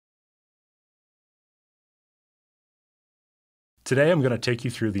Today I'm going to take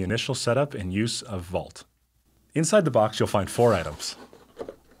you through the initial setup and use of Vault. Inside the box you'll find 4 items.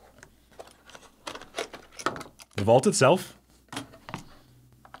 The Vault itself,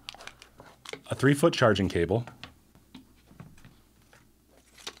 a 3-foot charging cable,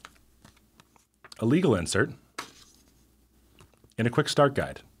 a legal insert, and a quick start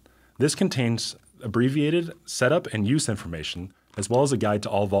guide. This contains abbreviated setup and use information, as well as a guide to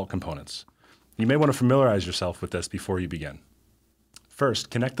all Vault components. You may want to familiarize yourself with this before you begin.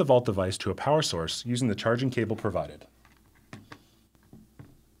 First, connect the Vault device to a power source using the charging cable provided.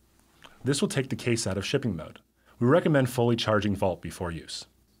 This will take the case out of shipping mode. We recommend fully charging Vault before use.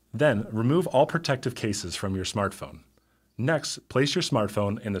 Then, remove all protective cases from your smartphone. Next, place your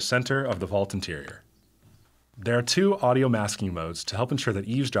smartphone in the center of the Vault interior. There are 2 audio masking modes to help ensure that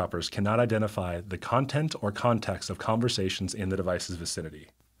eavesdroppers cannot identify the content or context of conversations in the device's vicinity.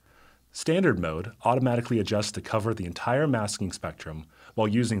 Standard mode automatically adjusts to cover the entire masking spectrum while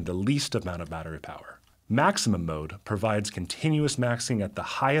using the least amount of battery power. Maximum mode provides continuous masking at the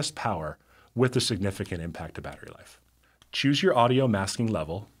highest power with a significant impact to battery life. Choose your audio masking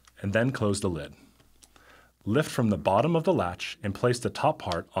level and then close the lid. Lift from the bottom of the latch and place the top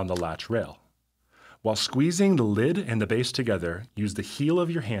part on the latch rail. While squeezing the lid and the base together, use the heel of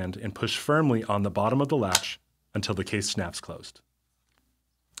your hand and push firmly on the bottom of the latch until the case snaps closed.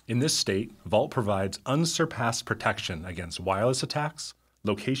 In this state, Vault provides unsurpassed protection against wireless attacks,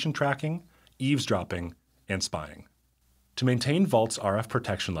 location tracking, eavesdropping, and spying. To maintain Vault's RF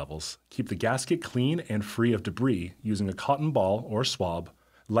protection levels, keep the gasket clean and free of debris using a cotton ball or swab,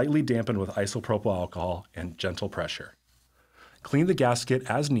 lightly dampened with isopropyl alcohol and gentle pressure. Clean the gasket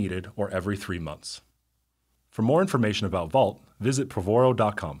as needed or every 3 months. For more information about Vault, visit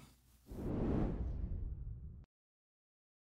Provoro.com.